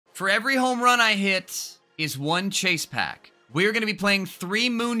For every home run I hit is one chase pack. We're going to be playing 3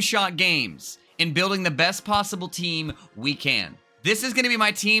 moonshot games and building the best possible team we can. This is going to be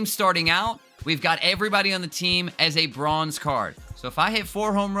my team starting out. We've got everybody on the team as a bronze card. So if I hit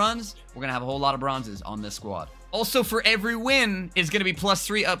 4 home runs, we're going to have a whole lot of bronzes on this squad. Also, for every win is going to be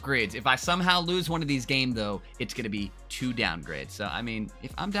 +3 upgrades. If I somehow lose one of these games, though, it's going to be 2 downgrades. So, I mean,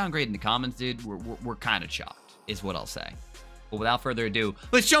 if I'm downgrading the commons, dude, we're kind of chopped, is what I'll say. But without further ado,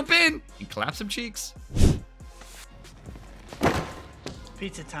 let's jump in and clap some cheeks.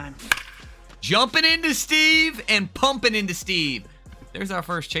 Pizza time. Jumping into Steve and pumping into Steve. There's our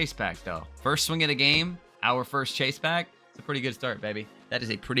first chase pack, though. First swing of the game, our first chase pack. It's a pretty good start, baby. That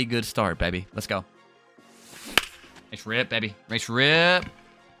is a pretty good start, baby. Let's go. Nice rip, baby. Nice rip.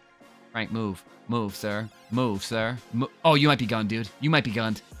 Frank, move. Move, sir. Move, sir. Oh, you might be gunned, dude. You might be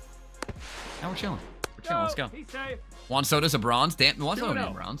gunned. Now we're chilling. We're chilling. Let's go. Juan Soto's a bronze. Damn, Juan Soto's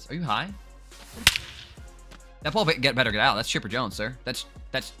a bronze. Are you high? That ball better get out. That's Chipper Jones, sir. That's...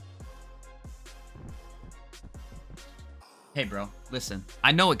 Hey, bro. Listen.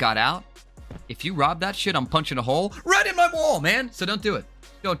 I know it got out. If you rob that shit, I'm punching a hole right in my wall, man. So don't do it.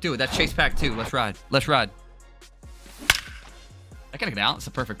 Don't do it. That's chase pack 2. Let's ride. Let's ride. I gotta get out. It's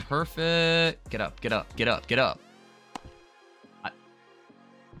a perfect. Get up, get up, get up, get up.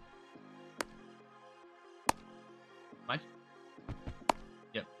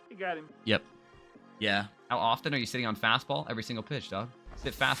 Yep. You got him. Yep. Yeah. How often are you sitting on fastball? Every single pitch, dog.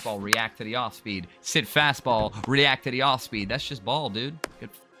 Sit fastball, react to the off speed. Sit fastball, react to the off speed. That's just ball, dude. Good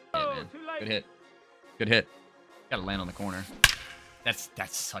hit, man. Good hit. Good hit. Gotta land on the corner. That's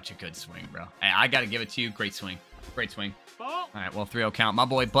such a good swing, bro. I gotta give it to you. Great swing. Great swing. All right, well, 3-0 count. My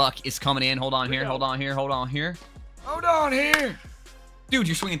boy Buck is coming in. Hold on here. Hold on here. Hold on here. Hold on here. Dude,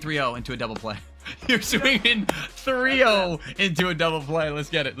 you're swinging 3-0 into a double play. You're swinging 3-0 into a double play. Let's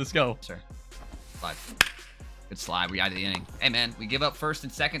get it. Let's go. Sir. Slide. Good slide. We out of the inning. Hey, man, we give up first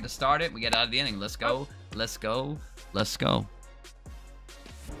and second to start it. We get out of the inning. Let's go. Let's go. Let's go.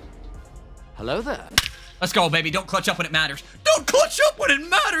 Hello there. Let's go, baby. Don't clutch up when it matters. Don't clutch up when it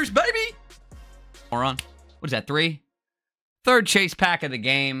matters, baby. Moron. What is that, 3? Third chase pack of the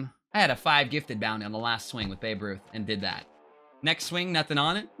game. I had a 5 gifted bounty on the last swing with Babe Ruth and did that. Next swing, nothing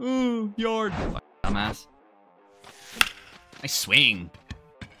on it. Ooh, yard. Dumbass. Nice swing.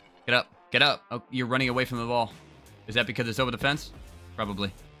 Get up. Get up. Oh, you're running away from the ball. Is that because it's over the fence?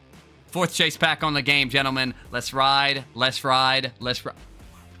 Probably. 4th chase pack on the game, gentlemen. Let's ride. Let's ride. Let's ride.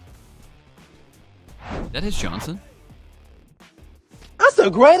 That is Johnson. That's a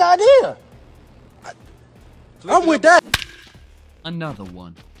great idea. I'm with that. Another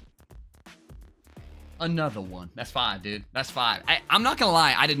one. Another one. That's 5, dude. That's 5. I'm not gonna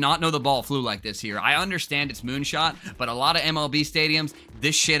lie. I did not know the ball flew like this here. I understand it's moonshot, but a lot of MLB stadiums,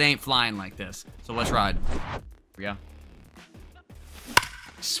 this shit ain't flying like this. So let's ride. Here we go.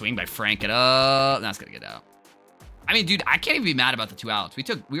 Swing by Frank it up. That's gonna get out. I mean, dude, I can't even be mad about the 2 outs.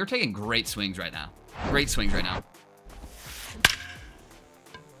 We were taking great swings right now. Great swings right now.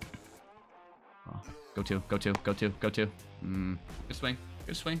 Go to. Good swing.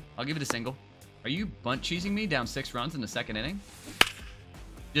 Good swing. I'll give it a single. Are you bunt cheesing me down 6 runs in the 2nd inning?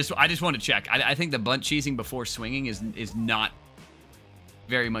 I just want to check. I think the bunt cheesing before swinging is not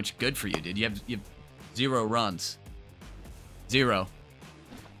very much good for you, dude. You have 0 runs. 0.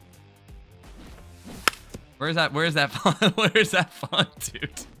 Where's that font? Where's that font, dude?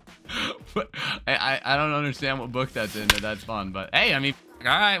 I don't understand what book that's in. That's fun, but hey, I mean, all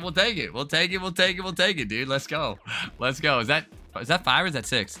right, we'll take it. We'll take it, dude. Let's go. Let's go. Is that 5 or is that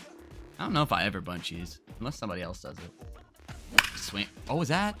 6? I don't know if I ever bunch cheese unless somebody else does it. Swing. Oh, is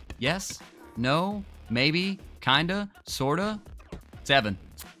that? Yes? No? Maybe? Kinda? Sorta? 7.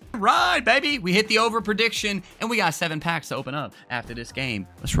 Ride, baby. We hit the over prediction and we got 7 packs to open up after this game.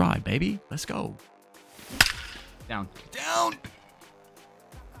 Let's ride, baby. Let's go. Down. Down. There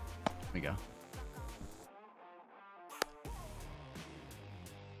we go.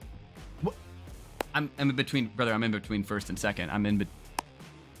 What? I'm in between, brother. I'm in between first and second. I'm in between.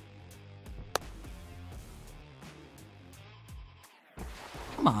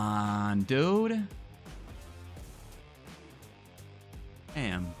 Come on, dude.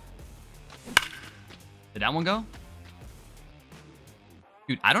 Damn. Did that one go?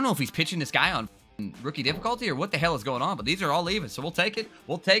 Dude, I don't know if he's pitching this guy on rookie difficulty or what the hell is going on, but these are all even, so we'll take it.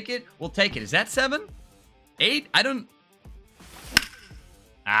 We'll take it. We'll take it. Is that 7? 8? I don't...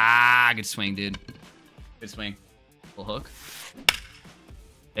 Ah, good swing, dude. Good swing. Little hook.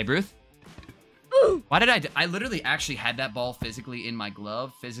 Hey, Ruth. Why did I literally actually had that ball physically in my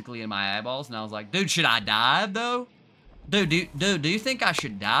glove, physically in my eyeballs, and I was like, dude, should I dive, though? Dude, do you think I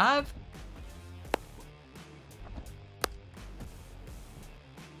should dive?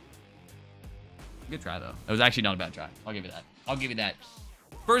 Good try, though. It was actually not a bad try. I'll give you that. I'll give you that.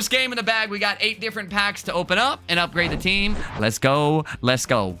 First game in the bag. We got 8 different packs to open up and upgrade the team. Let's go. Let's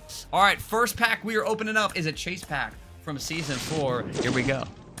go. All right, first pack we are opening up is a chase pack from Season 4. Here we go.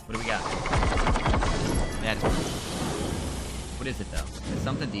 What do we got? That's... What is it, though? Is it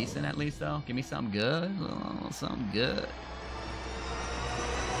something decent, at least, though? Give me something good. Oh, something good.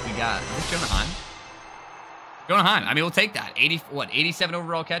 We got... Is this Jonah Heim? Jonah Heim. I mean, we'll take that. 87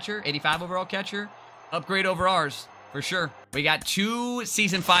 overall catcher? 85 overall catcher? Upgrade over ours. For sure. We got 2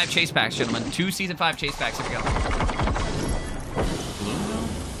 Season 5 chase packs, gentlemen. 2 Season 5 chase packs. Here we go. Blue, though?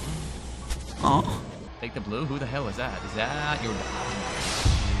 Oh. Take the blue? Who the hell is that? Is that your Dom?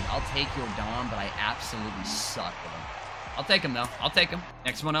 Dude, I'll take your Dom, but I absolutely suck with him. I'll take him, though. I'll take him.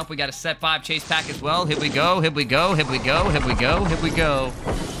 Next one up, we got a set 5 chase pack as well. Here we go. Here we go. Here we go. Here we go. Here we go.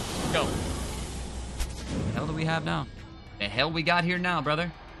 Go. What the hell do we have now? The hell we got here now,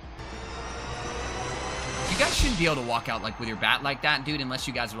 brother? You guys shouldn't be able to walk out like with your bat like that, dude, unless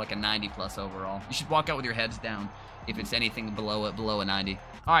you guys are like a 90+ overall. You should walk out with your heads down if it's anything below a 90.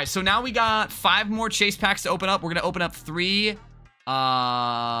 All right, so now we got 5 more chase packs to open up. We're gonna open up 3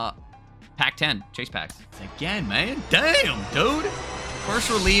 pack 10 chase packs. Again, man. Damn, dude.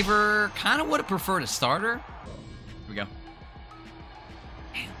 First reliever, kind of would have preferred a starter. Here we go.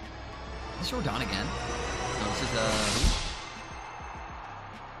 Damn. Is this Jordan again? No, this is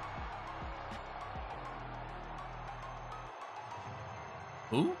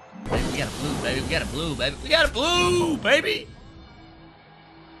who? Baby, we got a blue, baby. We got a blue, baby. We got a blue, baby.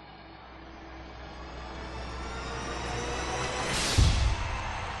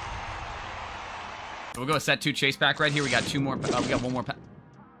 We'll go a set 2 chase pack right here. We got 2 more. We got 1 more pack.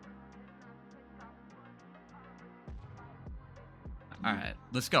 All right,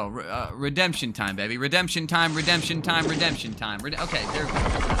 let's go. Redemption time, baby. Redemption time. Redemption time. Redemption time. Okay, there we go.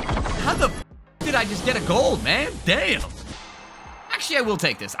 How the f did I just get a gold, man? Damn. Actually, I will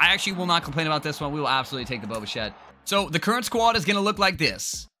take this. I actually will not complain about this one. We will absolutely take the Boba Fett. So the current squad is going to look like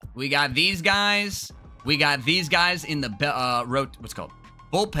this. We got these guys. We got these guys in the what's it called?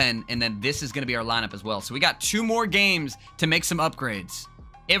 Bullpen, and then this is going to be our lineup as well. So we got 2 more games to make some upgrades.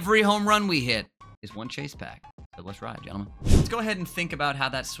 Every home run we hit is 1 chase pack. So let's ride, gentlemen. Let's go ahead and think about how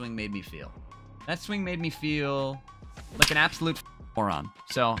that swing made me feel. That swing made me feel like an absolute moron.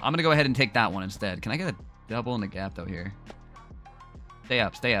 So I'm going to go ahead and take that one instead. Can I get a double in the gap, though, here? Stay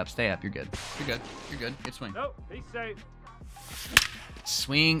up, stay up, stay up. You're good. You're good. You're good. Good swing. No, be safe.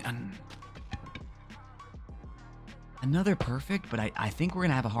 Swing. Another perfect, but I think we're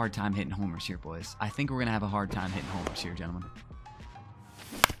going to have a hard time hitting homers here, boys. I think we're going to have a hard time hitting homers here, gentlemen.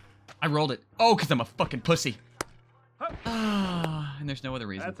 I rolled it. Oh, because I'm a fucking pussy. And there's no other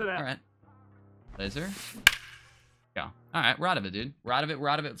reason. That's it. All right. Laser. Go. All right, we're out of it, dude. We're out of it. We're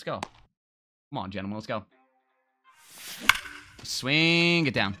out of it. Let's go. Come on, gentlemen. Let's go. Swing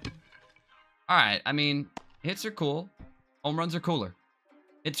it down. All right. I mean, hits are cool. Home runs are cooler.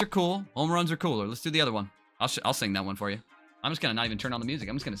 Hits are cool. Home runs are cooler. Let's do the other one. I'll sing that one for you. I'm just going to not even turn on the music.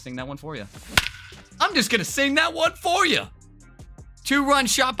 I'm just going to sing that one for you. I'm just going to sing that one for you. 2-run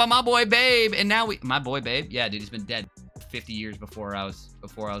shot by my boy Babe. And now my boy Babe? Yeah, dude, he's been dead 50 years before I was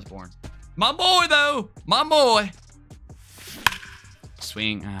born. My boy, though. My boy.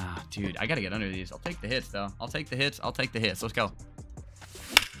 Swing. Ah, dude, I got to get under these. I'll take the hits, though. I'll take the hits. I'll take the hits. Let's go.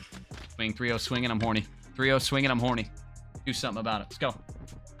 Swing. 3-0 swinging. I'm horny. 3-0 swinging. I'm horny. Do something about it. Let's go.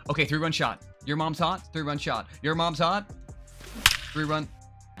 Okay, 3-run shot. Your mom's hot. 3-run shot. Your mom's hot. 3-run.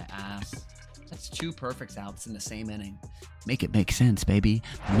 My ass. That's 2 perfect outs in the same inning. Make it make sense, baby.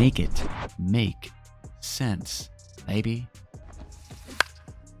 Make it make sense, baby.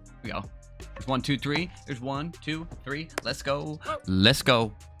 Here we go. There's 1, 2, 3. There's 1, 2, 3. Let's go. Let's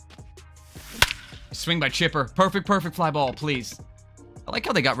go. Swing by Chipper. Perfect, perfect fly ball, please. I like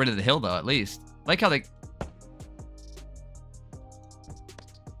how they got rid of the hill, though, at least. I like how they...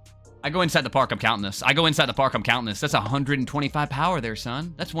 I go inside the park, I'm counting this. I go inside the park, I'm counting this. That's 125 power there,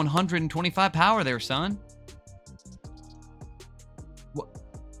 son. That's 125 power there, son. What?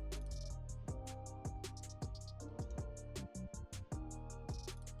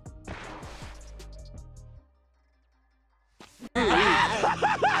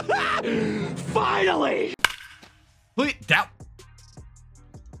 Finally! Wait,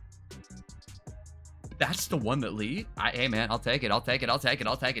 that's the one that lead? Hey, man, I'll take it. I'll take it. I'll take it.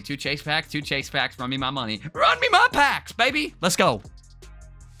 I'll take it. 2 chase packs. 2 chase packs. Run me my money. Run me my packs, baby. Let's go.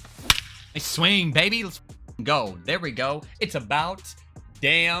 Nice swing, baby. Let's go. There we go. It's about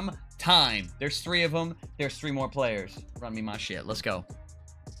damn time. There's 3 of them. There's 3 more players. Run me my shit. Let's go.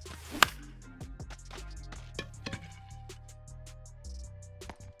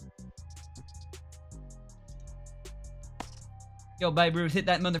 Yo, Babe Ruth, hit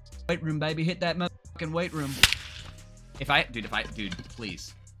that weight room, baby. Hit that motherfucking weight room. Dude,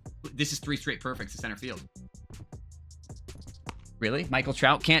 please. This is 3 straight perfects to center field. Really? Michael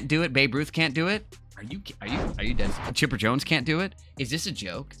Trout can't do it. Babe Ruth can't do it. Are you dead? Chipper Jones can't do it. Is this a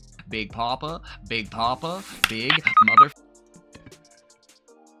joke? Big Papa, big mother.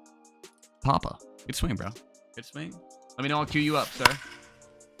 Papa. Good swing, bro. Good swing. Let me know. I'll cue you up, sir.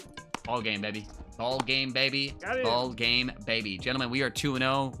 Ball game, baby. Ball game, baby. Ball game, baby. Gentlemen, we are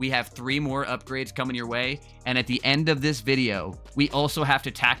 2-0. We have 3 more upgrades coming your way. And at the end of this video, we also have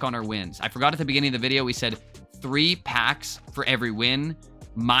to tack on our wins. I forgot at the beginning of the video, we said 3 packs for every win,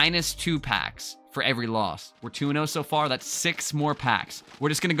 minus 2 packs for every loss. We're 2-0 so far. That's 6 more packs. We're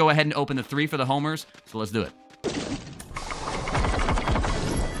just going to go ahead and open the 3 for the homers. So let's do it. What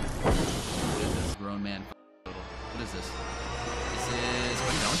is this grown man? What is this? This is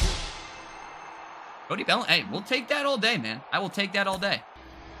Cody Bellinger. Cody Bellinger. Hey, we'll take that all day, man. I will take that all day.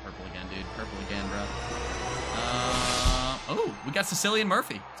 Purple again, dude. Purple again, bro. Oh, we got Sicilian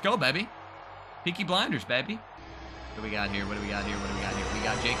Murphy. Let's go, baby. Peaky Blinders, baby. What do we got here? What do we got here? What do we got here? We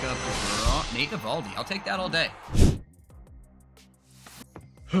got Jacob, Nate Eovaldi. I'll take that all day.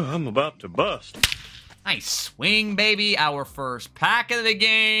 I'm about to bust. Nice swing, baby. Our first pack of the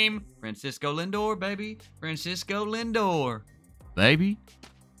game. Francisco Lindor, baby. Francisco Lindor. Baby.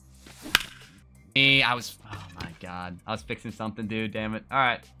 Oh my God. I was fixing something, dude. Damn it. All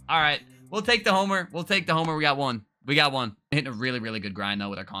right. We'll take the homer. We got one. Hitting a really, really good grind, though,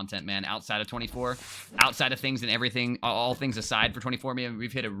 with our content, man. Outside of 24, outside of things and everything, all things aside for 24, man,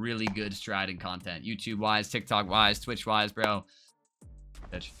 we've hit a really good stride in content. YouTube-wise, TikTok-wise, Twitch-wise, bro.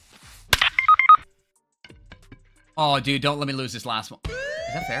 Bitch. Oh, dude, don't let me lose this last one.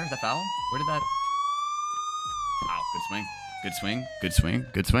 Is that fair? Is that foul? Where did that... Wow, good swing. Good swing. Good swing.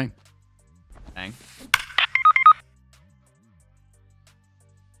 Good swing. Dang.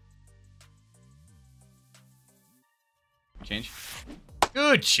 Change.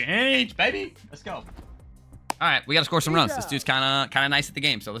 Good change, baby. Let's go. All right, we got to score some runs. This dude's kind of nice at the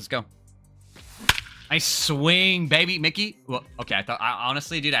game, so let's go. Nice swing, baby. Mickey. Well, okay,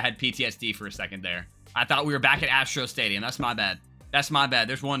 honestly, dude, I had PTSD for a second there. I thought we were back at Astro Stadium. That's my bad.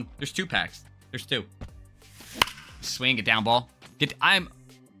 There's 2 packs. There's 2. Swing, get down, ball.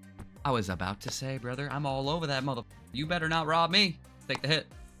 I was about to say, brother, I'm all over that mother. You better not rob me. Take the hit.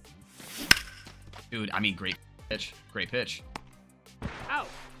 Dude, I mean, great pitch. Great pitch. Out.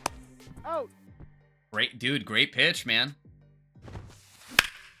 Great, dude. Great pitch, man.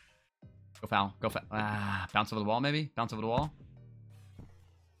 Go foul. Bounce over the wall, maybe? Bounce over the wall.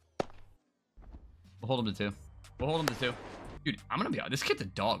 We'll hold him to 2. Dude, I'm going to be honest. This kid's a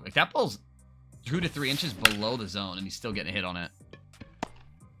dog. Like, that ball's 2 to 3 inches below the zone, and he's still getting a hit on it.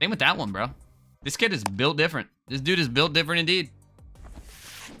 Same with that one, bro. This kid is built different. This dude is built different indeed.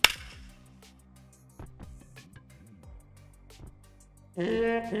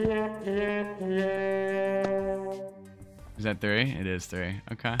 Is that 3? It is 3.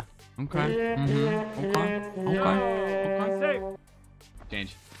 Okay. Okay. Okay.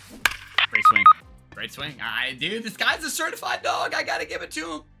 Change. Great swing. Great swing. Dude, this guy's a certified dog. I gotta give it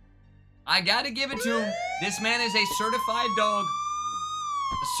to him. This man is a certified dog.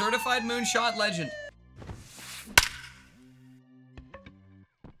 A certified moonshot legend.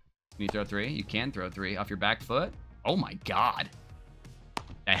 Can you throw 3? You can throw 3 off your back foot. Oh my God.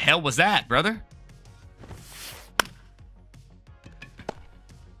 The hell was that, brother?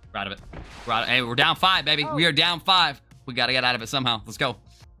 We're out of it. Hey, we're down 5, baby. We are down 5. We gotta get out of it somehow. Let's go.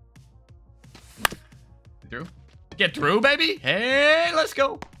 Get through, baby. Hey, let's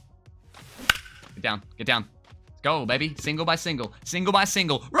go. Get down. Let's go, baby. Single by single.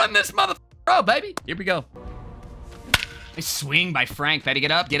 Run this motherfucker, baby. Here we go. Nice swing by Frank. Better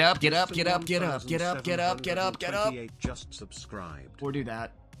get up. Just subscribed. Or do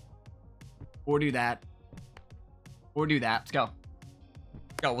that. Let's go.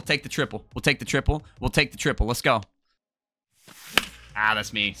 We'll take the triple. Let's go.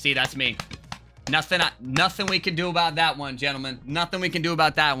 That's me. See, that's me. Nothing we can do about that one, gentlemen. Nothing we can do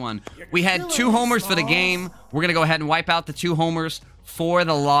about that one. We had 2 homers for the game. We're going to go ahead and wipe out the 2 homers for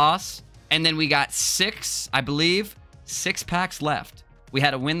the loss. And then we got 6, I believe, 6 packs left. We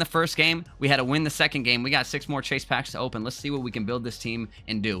had to win the first game. We had to win the second game. We got 6 more chase packs to open. Let's see what we can build this team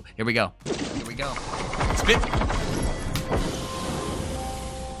and do. Here we go. Spit.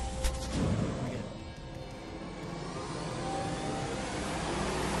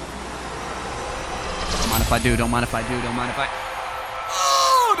 if I do. Don't mind if I do. Don't mind if I...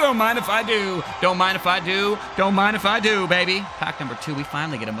 Oh, don't mind if I do. Don't mind if I do. Don't mind if I do, baby. Pack number 2. We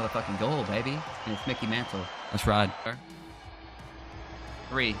finally get a motherfucking goal, baby. And it's Mickey Mantle. Let's ride.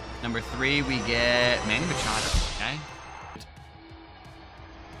 3. Number 3, we get Manny Machado, okay?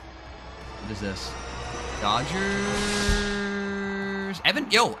 What is this? Dodgers. Evan,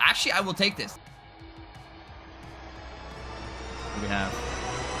 yo, actually, I will take this. What do we have?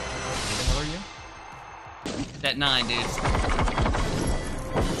 Who the hell are you? That 9, dude.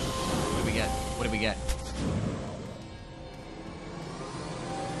 What do we get? What do we get?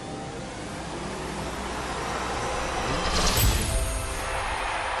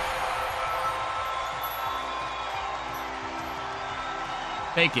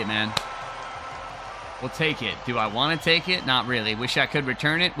 Take it, man. We'll take it. Do I want to take it? Not really. Wish I could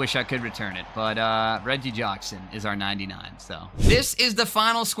return it. Wish I could return it. But Reggie Jackson is our 99. So this is the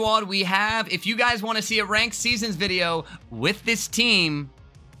final squad we have. If you guys want to see a ranked seasons video with this team,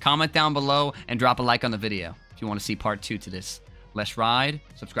 comment down below and drop a like on the video. If you want to see part 2 to this. Let's ride.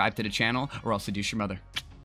 Subscribe to the channel or else seduce your mother.